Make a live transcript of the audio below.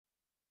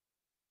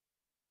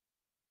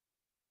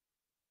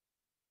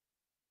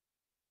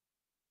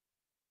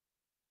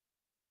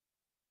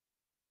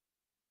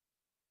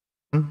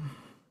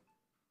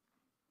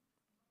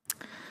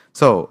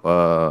So,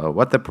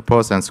 what the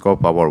purpose and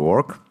scope of our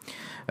work?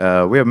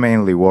 We have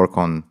mainly work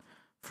on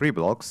three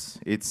blocks.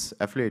 It's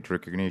affiliate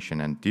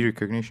recognition and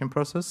derecognition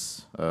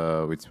process,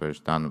 which was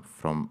done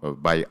from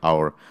by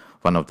our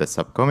one of the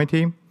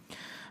subcommittee.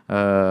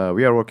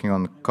 We are working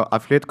on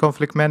affiliate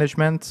conflict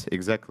management.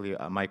 Exactly,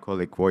 my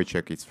colleague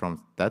Wojciech is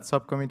from that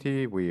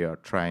subcommittee. We are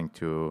trying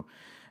to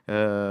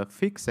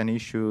fix any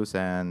issues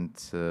and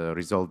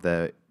resolve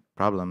the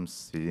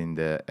problems within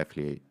the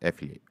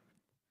affiliate.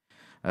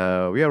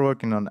 We are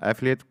working on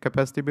affiliate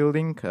capacity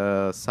building.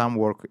 Some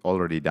work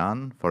already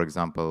done. For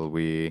example,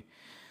 we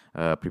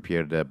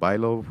prepared the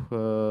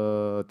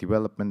bylaw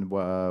development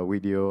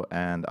video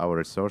and our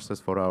resources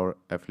for our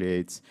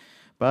affiliates.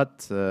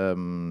 But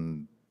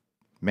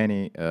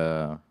many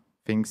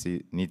things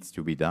needs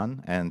to be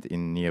done, and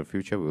in near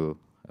future we'll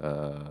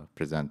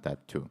present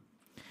that too.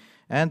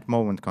 And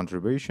movement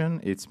contribution,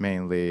 it's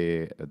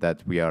mainly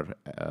that we are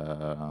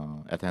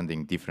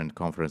attending different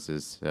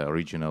conferences,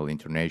 regional,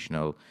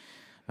 international,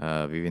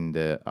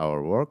 within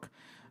our work,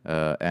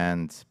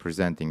 and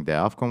presenting the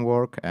AffCom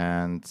work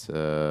and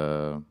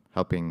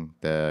helping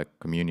the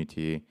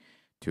community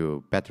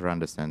to better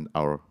understand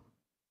our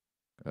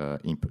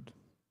input.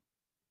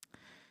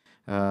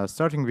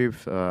 Starting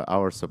with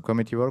our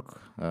subcommittee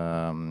work,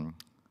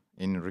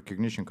 in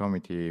recognition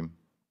committee,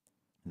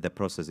 the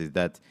process is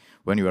that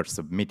when you are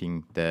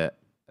submitting the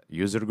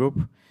user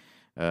group,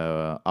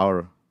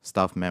 our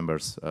staff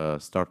members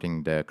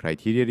starting the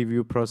criteria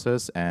review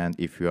process, and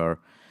if you are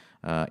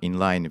in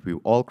line with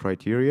all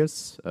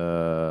criterias,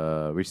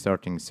 we're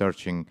starting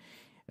searching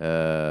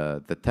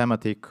the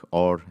thematic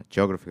or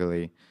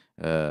geographically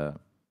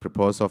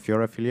purpose of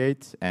your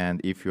affiliate,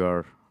 and if you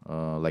are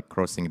like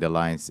crossing the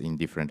lines in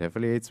different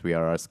affiliates, we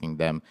are asking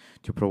them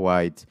to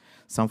provide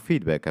some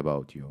feedback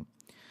about you.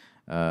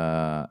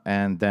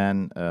 And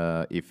then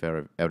if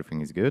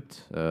everything is good,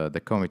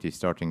 the committee is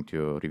starting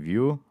to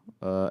review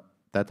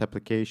that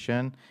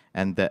application,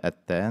 and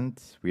at the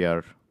end we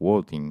are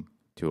voting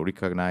to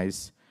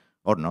recognize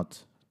or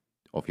not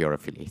of your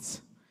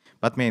affiliates.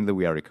 But mainly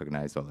we are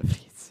recognize all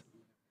affiliates.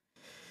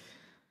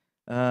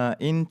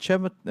 In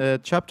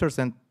chapters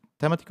and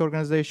thematic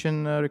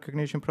organization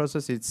recognition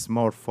process, it's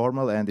more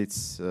formal, and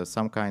it's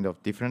some kind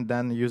of different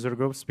than user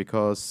groups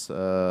because,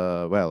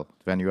 well,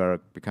 when you are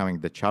becoming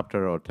the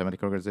chapter or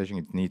thematic organization,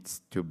 it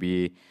needs to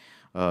be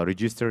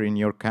registered in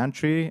your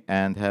country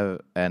and have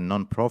a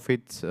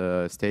non-profit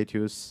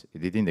status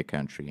within the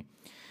country.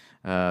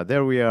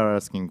 There we are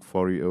asking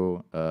for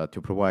you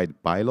to provide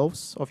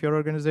bylaws of your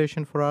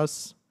organization for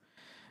us.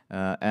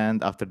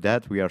 And after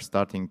that, we are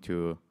starting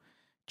to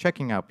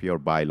checking up your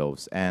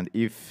bylaws, and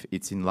if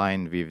it's in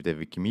line with the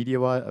Wikimedia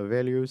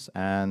values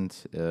and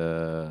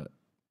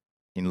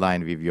in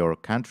line with your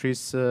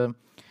country's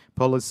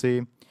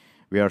policy,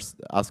 we are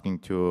asking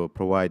to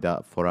provide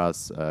for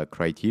us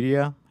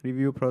criteria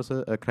review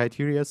process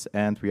criterias,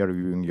 and we are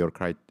reviewing your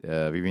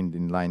within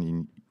in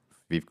line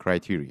with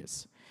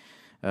criterias.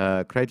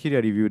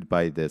 Criteria reviewed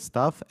by the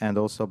staff and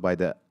also by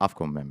the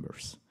AffCom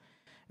members.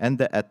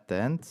 And at the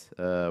end,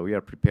 we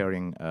are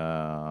preparing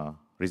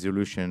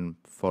resolution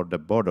for the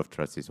Board of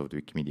Trustees of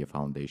the Wikimedia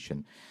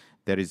Foundation.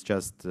 There is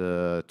just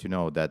to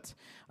know that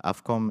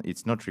AffCom,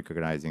 it's not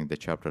recognizing the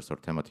chapters or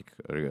thematic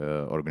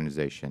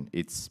organization.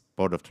 It's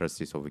Board of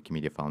Trustees of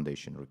Wikimedia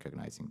Foundation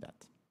recognizing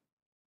that.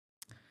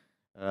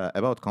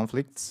 About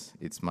conflicts,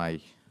 it's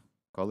my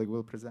colleague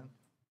will present.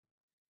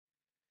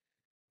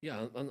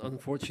 Yeah,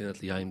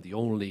 unfortunately, I'm the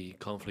only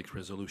conflict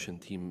resolution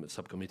team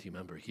subcommittee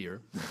member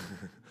here.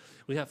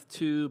 We have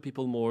two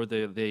people more.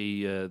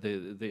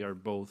 They are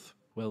both,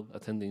 well,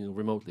 attending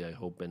remotely, I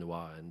hope,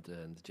 Benoit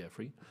and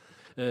Jeffrey.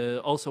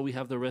 Also, we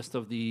have the rest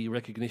of the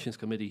recognitions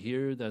committee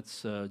here.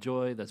 That's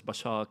Joy, that's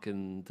Bashak,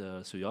 and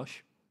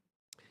Suyash.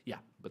 Yeah,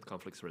 but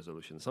conflicts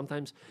resolution.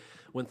 Sometimes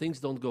when things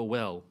don't go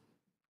well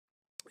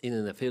in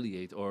an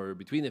affiliate or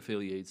between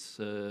affiliates,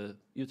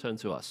 you turn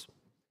to us.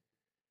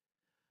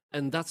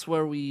 And that's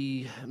where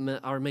we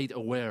are made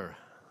aware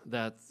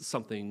that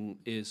something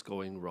is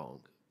going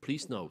wrong.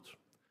 Please note,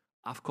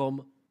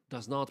 AffCom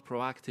does not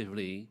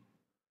proactively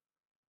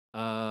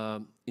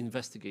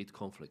investigate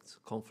conflicts.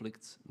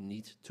 Conflicts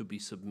need to be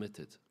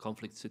submitted.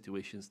 Conflict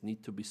situations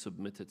need to be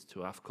submitted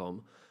to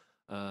AffCom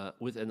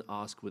with an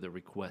ask, with a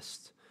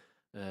request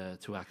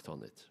to act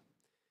on it.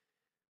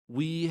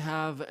 We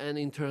have an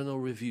internal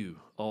review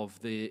of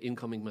the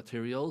incoming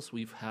materials.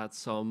 We've had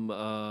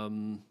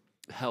some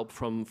help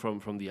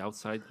from the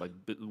outside, like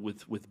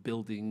with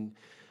building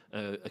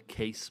a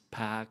case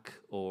pack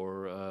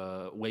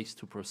or ways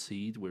to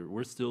proceed.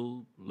 We're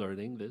still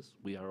learning this.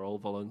 We are all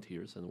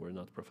volunteers and we're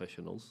not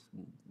professionals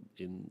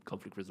in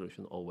conflict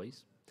resolution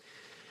always.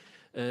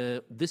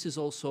 This is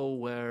also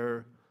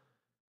where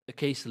a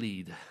case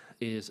lead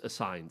is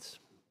assigned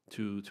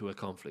to a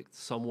conflict,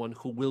 someone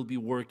who will be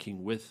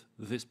working with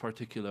this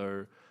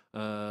particular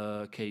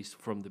case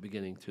from the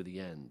beginning to the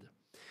end.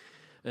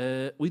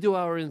 We do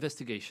our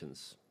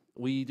investigations.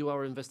 We do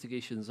our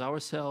investigations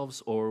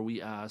ourselves, or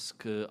we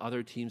ask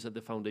other teams at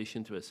the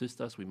foundation to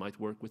assist us. We might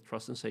work with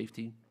trust and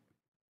safety.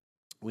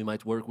 We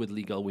might work with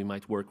legal. We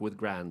might work with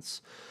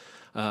grants.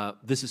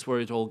 This is where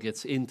it all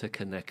gets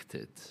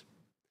interconnected.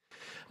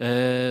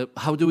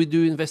 How do we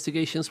do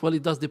investigations? Well,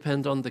 it does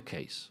depend on the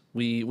case.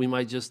 We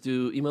might just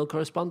do email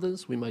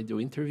correspondence. We might do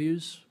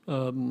interviews,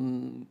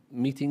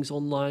 meetings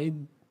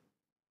online,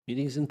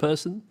 meetings in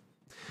person.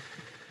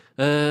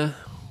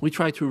 We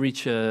try to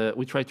reach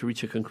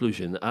a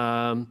conclusion.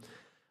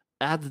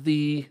 At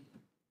the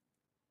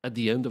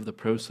end of the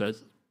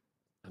process,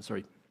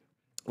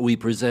 we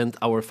present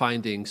our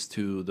findings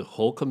to the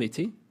whole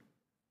committee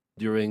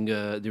during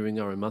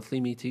our monthly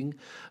meeting,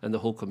 and the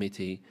whole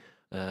committee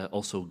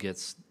also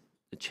gets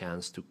a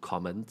chance to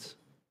comment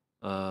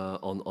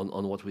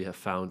on what we have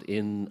found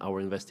in our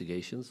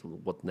investigations,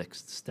 what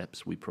next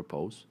steps we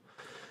propose,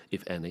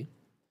 if any.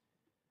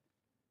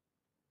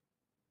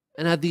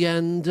 And at the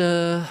end,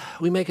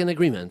 we make an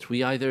agreement.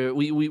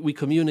 We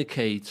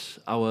communicate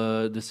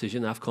our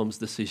decision, AffCom's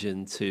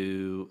decision,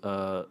 to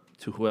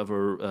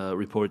whoever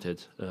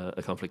reported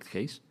a conflict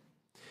case,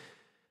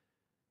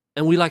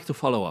 and we like to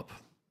follow up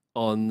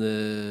on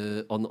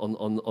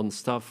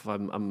stuff.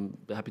 I'm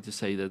happy to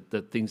say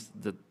that things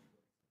that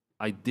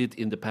I did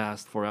in the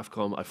past for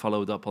AffCom, I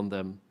followed up on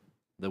them.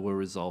 They were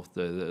resolved.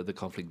 The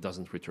conflict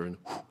doesn't return.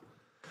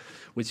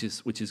 Which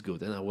is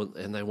good,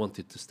 and I want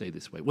it to stay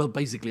this way. Well,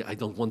 basically, I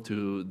don't want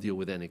to deal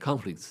with any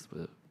conflicts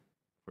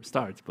for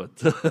start,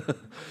 but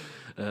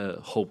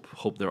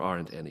hope there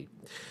aren't any.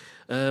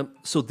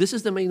 So this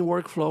is the main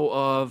workflow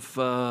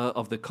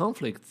of the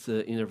conflict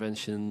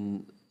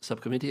intervention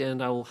subcommittee,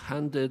 and I'll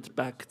hand it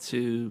back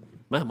to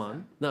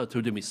Mehman. No, to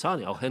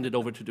Dumisani. I'll hand it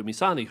over to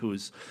Dumisani,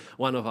 who's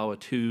one of our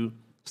two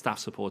staff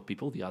support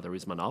people. The other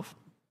is Manov,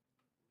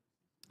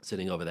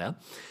 sitting over there.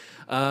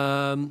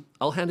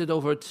 I'll hand it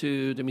over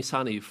to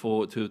Dumisani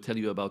to tell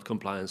you about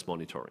compliance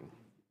monitoring.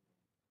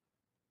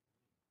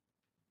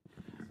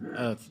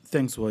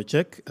 Thanks,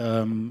 Wojciech.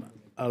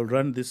 I'll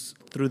run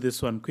through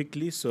this one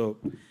quickly. So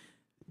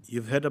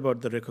you've heard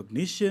about the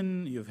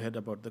recognition, you've heard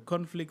about the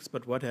conflicts,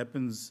 but what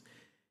happens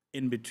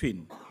in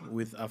between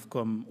with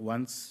AffCom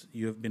once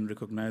you have been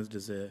recognized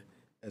as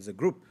a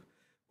group?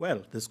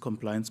 Well, there's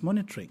compliance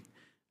monitoring.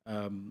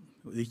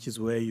 Which is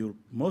where you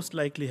most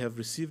likely have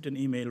received an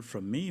email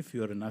from me if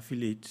you're an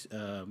affiliate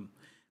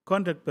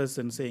contact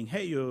person saying,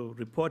 hey, your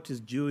report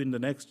is due in the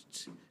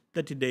next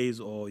 30 days,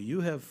 or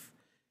you have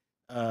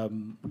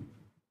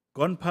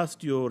gone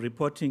past your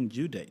reporting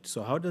due date.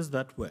 So how does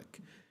that work?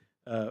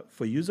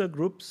 For user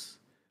groups,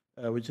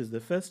 which is the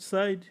first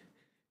side,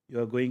 you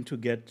are going to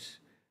get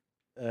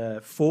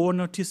 4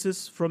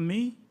 notices from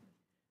me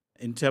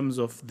in terms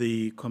of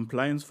the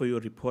compliance for your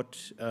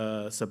report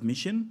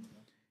submission.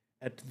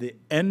 At the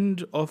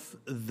end of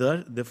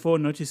the 4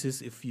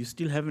 notices, if you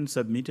still haven't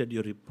submitted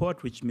your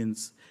report, which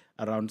means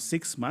around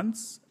 6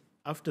 months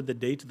after the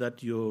date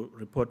that your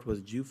report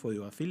was due for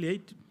your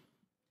affiliate,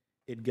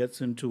 it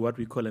gets into what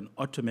we call an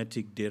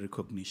automatic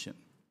derecognition.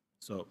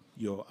 So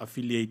your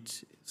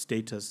affiliate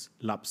status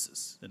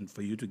lapses, and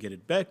for you to get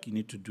it back, you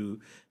need to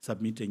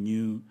submit a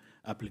new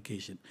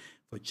application.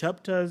 For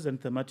chapters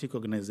and thematic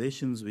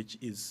organizations, which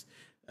is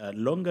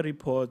longer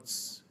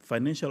reports,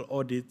 financial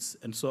audits,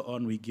 and so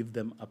on, we give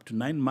them up to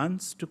 9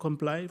 months to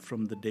comply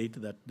from the date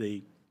that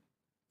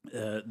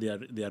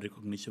their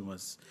recognition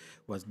was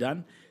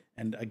done.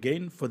 And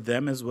again, for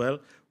them as well,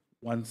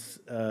 once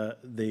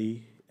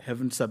they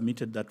haven't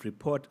submitted that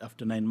report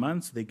after 9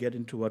 months, they get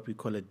into what we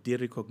call a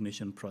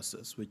derecognition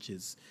process, which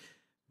is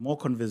more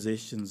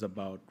conversations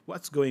about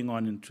what's going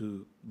on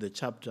into the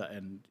chapter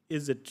and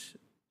is it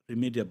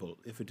remediable.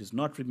 If it is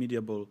not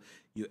remediable,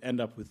 you end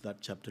up with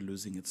that chapter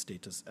losing its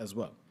status as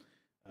well.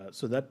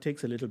 So that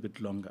takes a little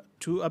bit longer.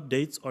 2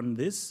 updates on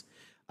this.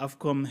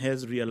 AffCom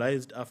has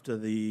realized after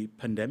the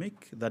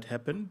pandemic that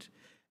happened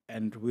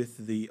and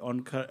with the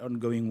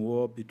ongoing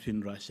war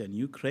between Russia and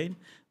Ukraine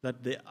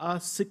that there are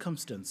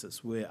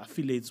circumstances where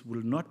affiliates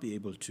will not be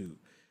able to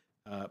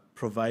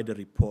provide a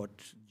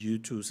report due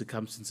to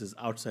circumstances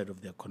outside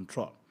of their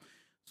control.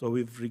 So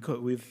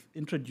we've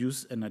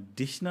introduced an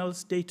additional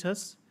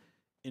status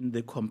in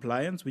the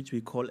compliance, which we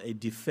call a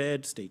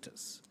deferred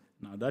status.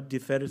 Now, that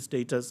deferred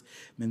status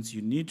means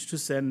you need to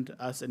send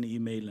us an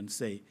email and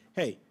say,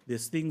 hey,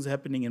 there's things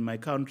happening in my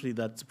country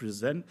that's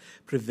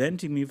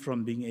preventing me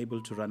from being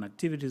able to run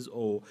activities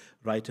or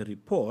write a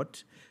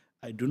report.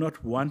 I do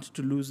not want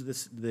to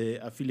lose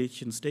the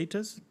affiliation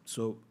status,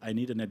 so I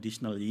need an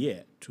additional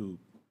year to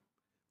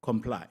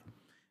comply.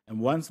 And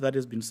once that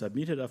has been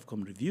submitted,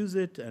 AffCom reviews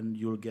it, and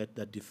you'll get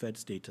that deferred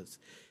status.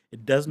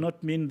 It does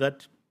not mean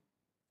that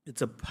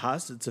it's a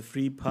pass, it's a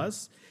free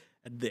pass.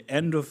 At the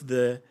end of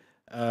the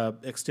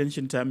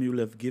extension time you'll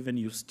have given,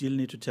 you still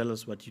need to tell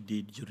us what you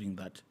did during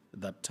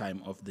that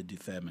time of the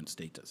deferment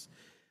status.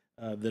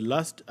 The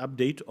last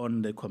update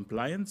on the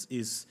compliance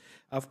is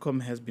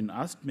AffCom has been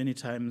asked many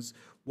times,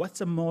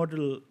 what's a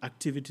model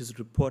activities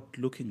report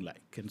looking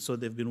like? And so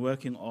they've been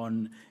working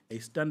on a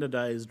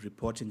standardized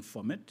reporting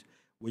format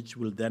which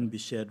will then be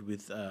shared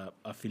with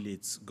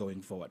affiliates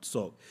going forward.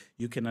 So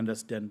you can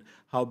understand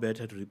how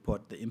better to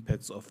report the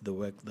impacts of the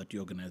work that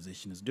your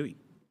organization is doing.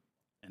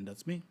 And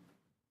that's me.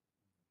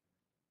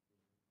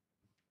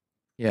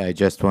 Yeah, I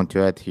just want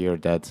to add here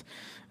that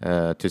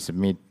to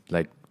submit,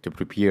 to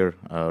prepare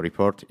a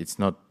report, it's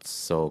not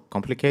so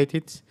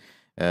complicated.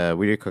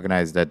 We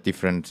recognize that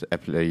different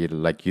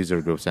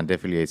user groups and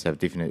affiliates have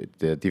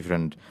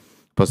different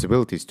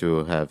possibilities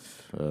to have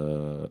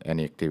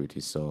any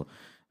activities. So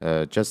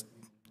just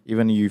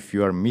even if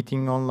you are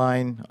meeting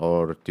online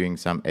or doing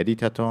some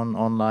editathon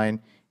online,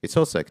 it's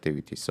also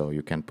activity. So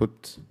you can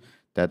put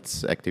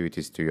that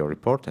activities to your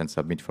report and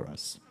submit for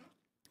us.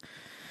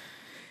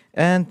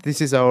 And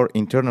this is our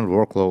internal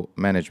workload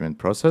management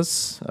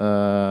process.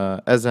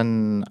 As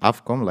an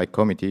AffCom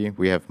committee,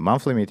 we have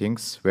monthly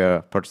meetings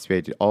where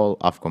participate all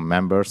AffCom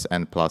members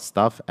and plus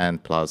staff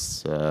and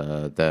plus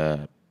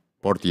the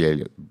board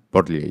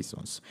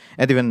liaisons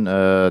and even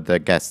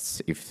the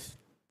guests if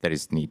there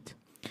is need.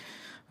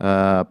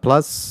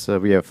 Plus,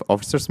 we have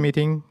officers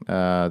meeting.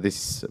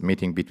 This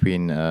meeting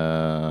between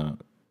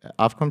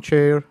AffCom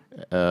chair,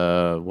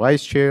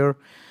 vice chair,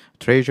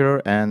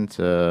 treasurer, and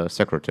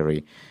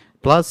secretary.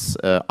 Plus,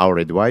 our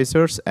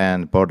advisors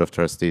and board of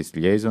trustees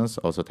liaisons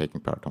also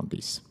taking part on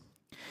this.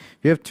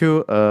 We have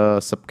two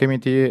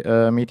subcommittee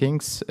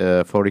meetings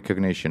for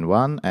recognition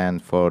one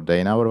and for the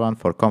another one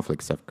for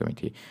conflict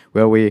subcommittee,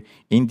 where we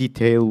in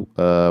detail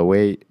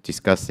way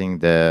discussing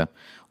the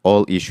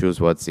all issues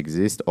what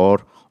exist or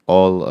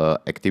all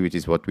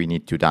activities what we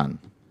need to done.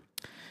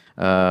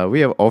 We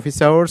have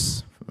office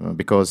hours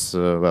because,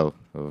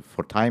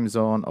 for time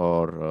zone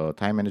or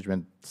time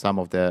management, some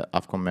of the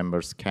AffCom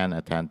members can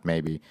attend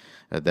maybe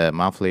the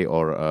monthly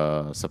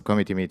or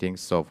subcommittee meetings.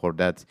 So for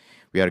that,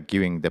 we are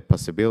giving the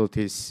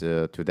possibilities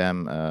to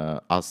them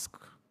ask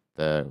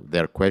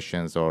their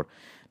questions or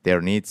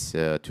their needs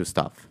to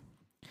staff.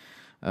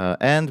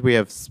 And we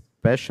have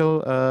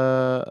special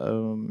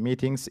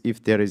meetings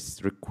if there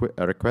is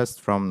a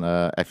request from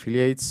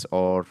affiliates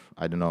or,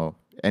 I don't know,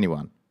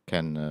 anyone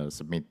can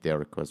submit their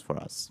request for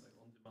us.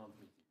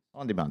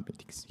 On-demand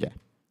meetings, yeah.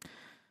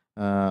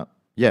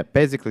 Yeah,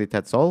 basically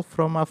that's all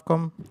from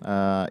AffCom.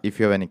 If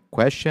you have any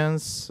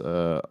questions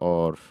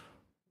or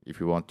if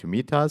you want to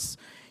meet us,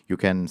 you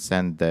can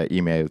send the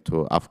email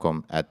to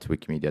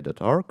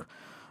affcom@wikimedia.org.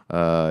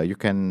 You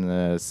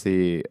can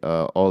see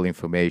all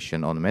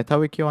information on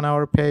MetaWiki on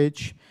our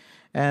page,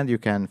 and you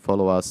can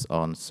follow us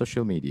on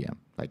social media,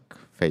 like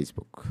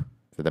Facebook,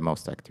 the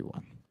most active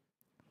one.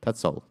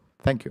 That's all.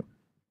 Thank you.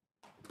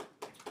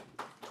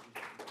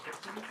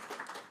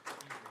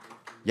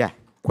 Yeah,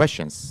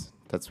 questions.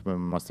 That's the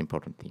most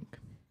important thing.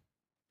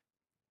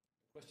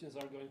 Questions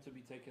are going to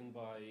be taken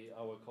by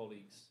our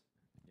colleagues.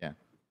 Yeah.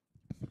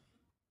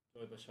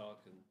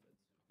 Wojciech and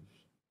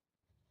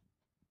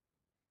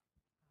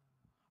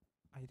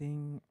I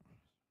think,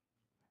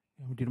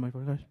 did my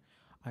podcast?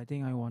 I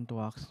think I want to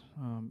ask,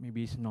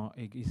 maybe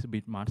it's a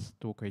bit much,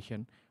 two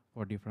questions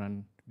for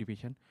different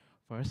division.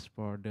 First,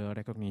 for the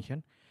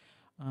recognition,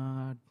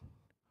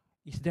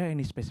 is there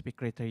any specific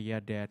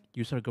criteria that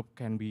user group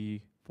can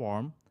be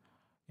formed,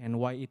 and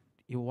why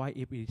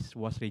if it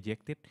was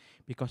rejected?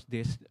 Because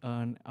there's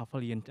an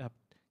affiliate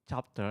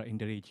chapter in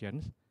the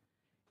regions.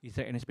 Is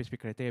there any specific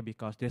criteria?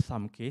 Because there's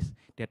some case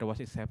that was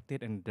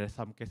accepted and there's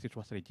some case it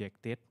was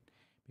rejected.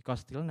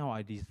 Because till now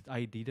I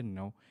didn't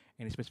know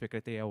any specific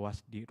criteria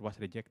was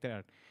rejected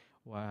or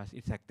was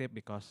accepted,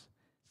 because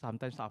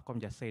sometimes AffCom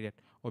just say that,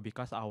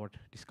 because our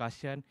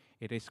discussion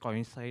it is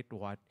coincide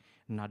what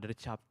another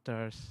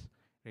chapters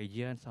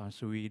regions,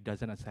 so we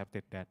doesn't accept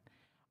that.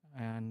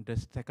 And the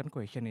second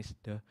question is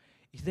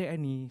is there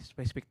any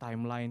specific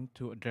timeline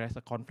to address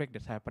a conflict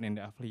that's happened in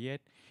the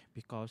affiliate?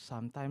 Because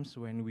sometimes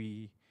when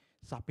we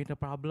submit a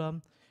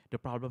problem, the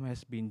problem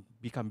has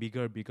become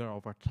bigger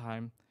over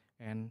time,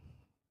 and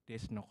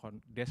there's no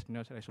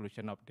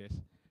resolution of this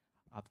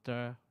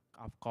after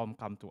AffCom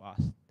come to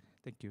us.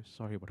 Thank you.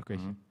 Sorry about the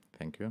question.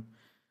 Thank you.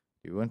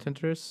 Do you want to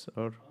address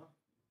or?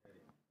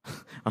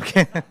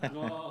 Okay.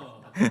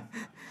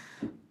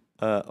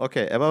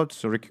 Okay,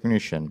 about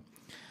recognition.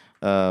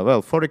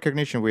 Well, for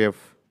recognition, we have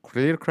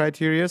clear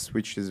criteria,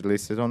 which is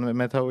listed on the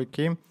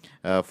MetaWiki.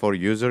 For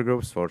user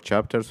groups, for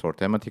chapters, for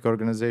thematic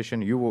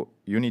organization, you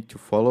need to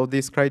follow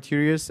these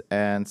criteria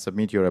and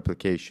submit your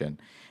application.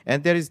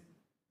 And there is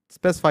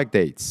specified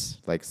dates,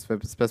 like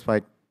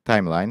specified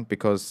timeline,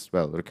 because,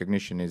 well,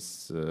 recognition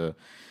is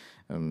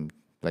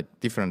like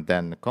different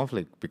than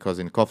conflict, because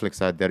in conflict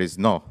side there is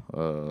no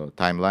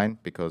timeline,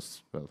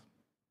 because, well,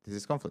 this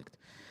is conflict.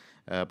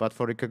 But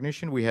for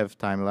recognition, we have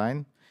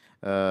timeline.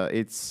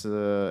 It's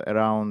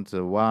around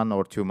 1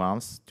 or 2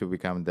 months to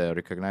become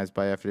recognized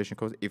by affiliation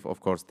code, if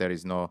of course there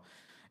is no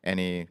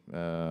any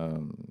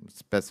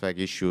specific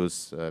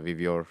issues with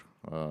your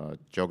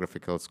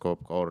geographical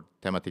scope or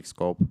thematic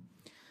scope.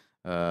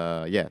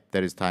 Yeah,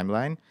 there is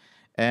timeline.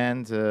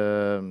 And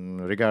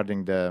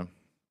regarding the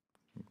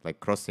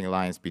crossing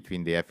lines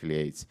between the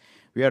affiliates,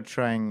 we are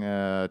trying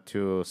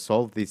to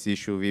solve this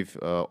issue with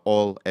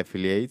all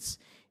affiliates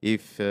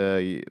If,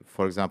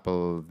 for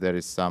example, there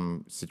is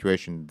some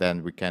situation,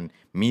 then we can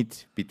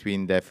meet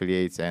between the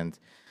affiliates and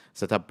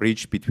set up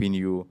bridge between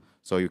you,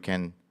 so you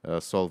can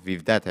solve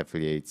with that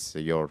affiliates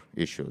your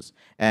issues.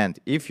 And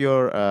if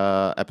your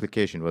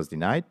application was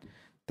denied,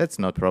 that's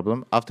no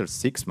problem. After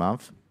 6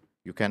 months,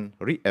 you can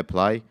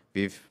reapply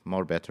with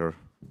more better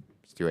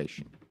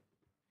situation.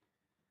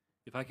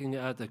 If I can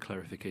add a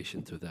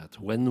clarification to that,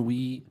 when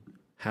we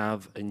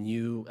have a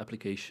new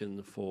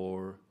application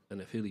for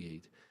an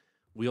affiliate,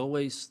 we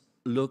always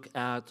look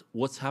at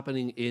what's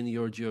happening in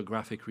your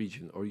geographic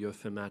region or your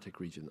thematic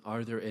region.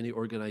 Are there any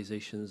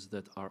organizations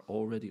that are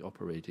already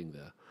operating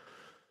there?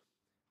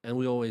 And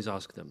we always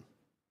ask them,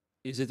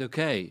 is it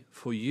okay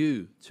for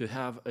you to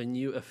have a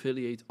new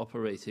affiliate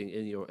operating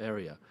in your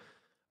area?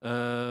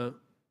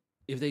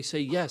 If they say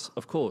yes,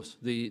 of course,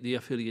 the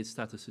affiliate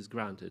status is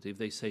granted. If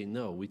they say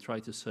no, we try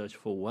to search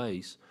for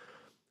ways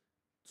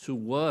to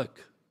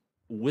work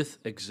with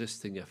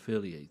existing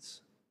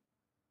affiliates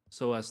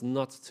so as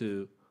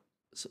to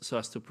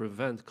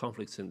prevent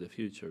conflicts in the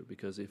future.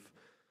 Because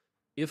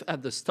if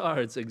at the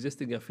start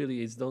existing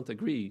affiliates don't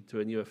agree to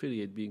a new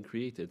affiliate being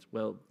created,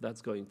 well,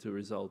 that's going to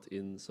result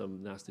in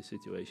some nasty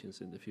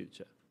situations in the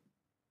future.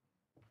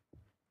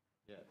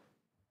 Yeah.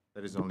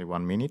 There is only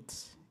 1 minute.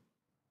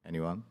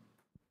 Anyone?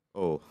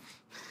 Oh.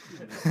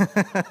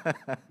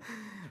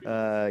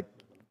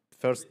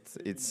 First,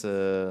 it's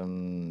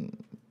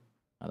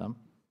Adam.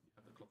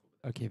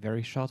 Okay,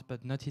 very short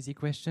but not easy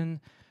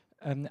question.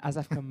 As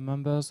AffCom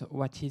members,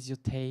 what is your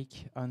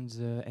take on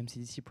the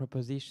MCDC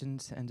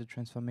propositions and the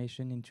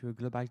transformation into a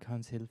global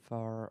council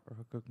for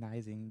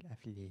recognizing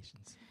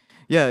affiliations?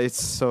 Yeah,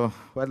 it's so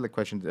widely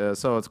question.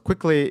 So it's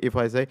quickly, if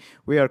I say,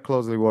 we are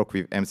closely work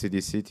with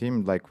MCDC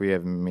team, like we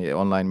have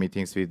online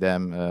meetings with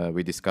them,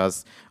 we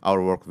discuss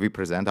our work, we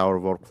present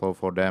our workflow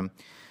for them,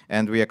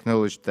 and we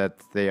acknowledge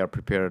that they are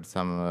prepared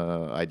some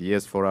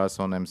ideas for us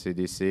on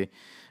MCDC.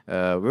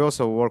 We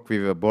also work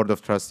with a board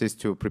of trustees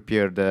to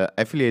prepare the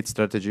affiliate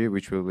strategy,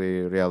 which will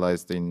be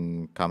realized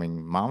in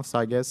coming months,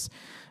 I guess.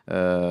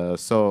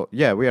 So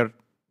yeah, we are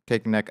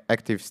taking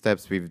active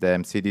steps with the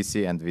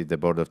MCDC and with the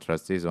board of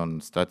trustees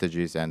on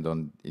strategies and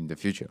on in the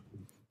future.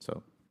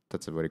 So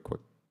that's a very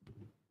quick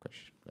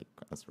question, like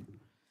answer.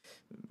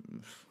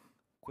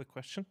 Quick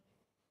question.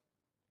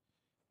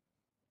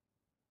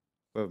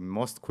 Well,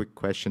 most quick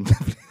question,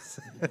 please.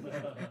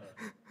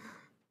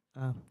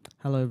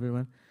 Hello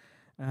everyone.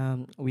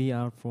 We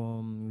are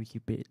from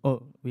Wikipedia.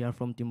 Oh, we are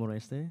from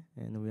Timor-Leste,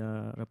 and we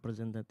are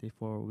representative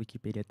for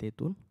Wikipedia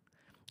Tetun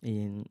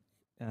in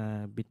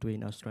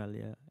between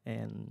Australia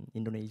and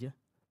Indonesia.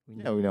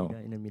 Yeah, we know.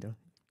 In the middle,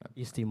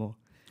 East Timor.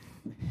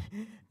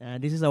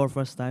 This is our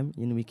first time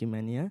in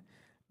Wikimania.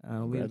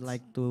 We would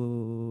like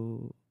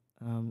to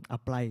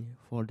apply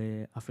for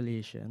the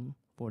affiliation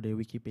for the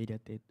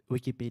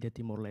Wikipedia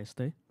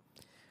Timor-Leste,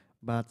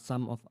 but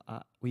some of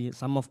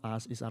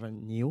us are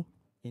new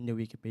in the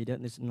Wikipedia.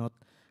 It's not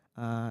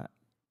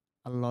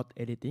a lot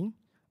editing.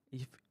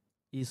 If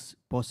it's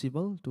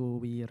possible to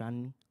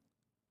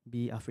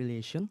be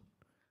affiliation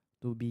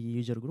to be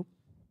user group.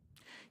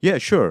 Yeah,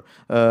 sure.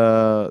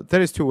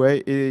 There is 2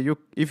 ways.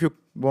 If you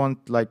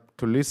want like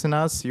to listen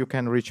us, you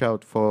can reach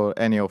out for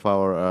any of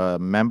our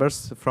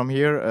members from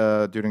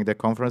here during the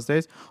conference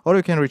days, or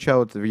you can reach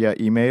out via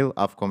email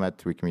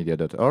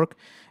affcom@wikimedia.org,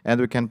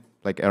 and we can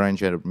like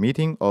arrange a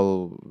meeting,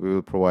 or we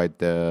will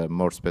provide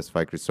more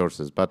specific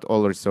resources. But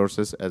all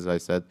resources, as I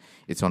said,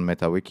 it's on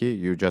MetaWiki.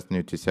 You just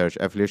need to search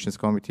Affiliations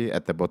Committee.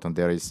 At the bottom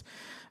there is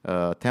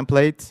a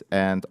template,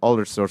 and all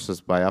resources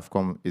by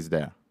AffCom is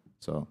there.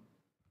 So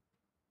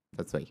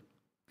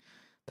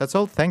that's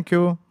all. Thank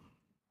you.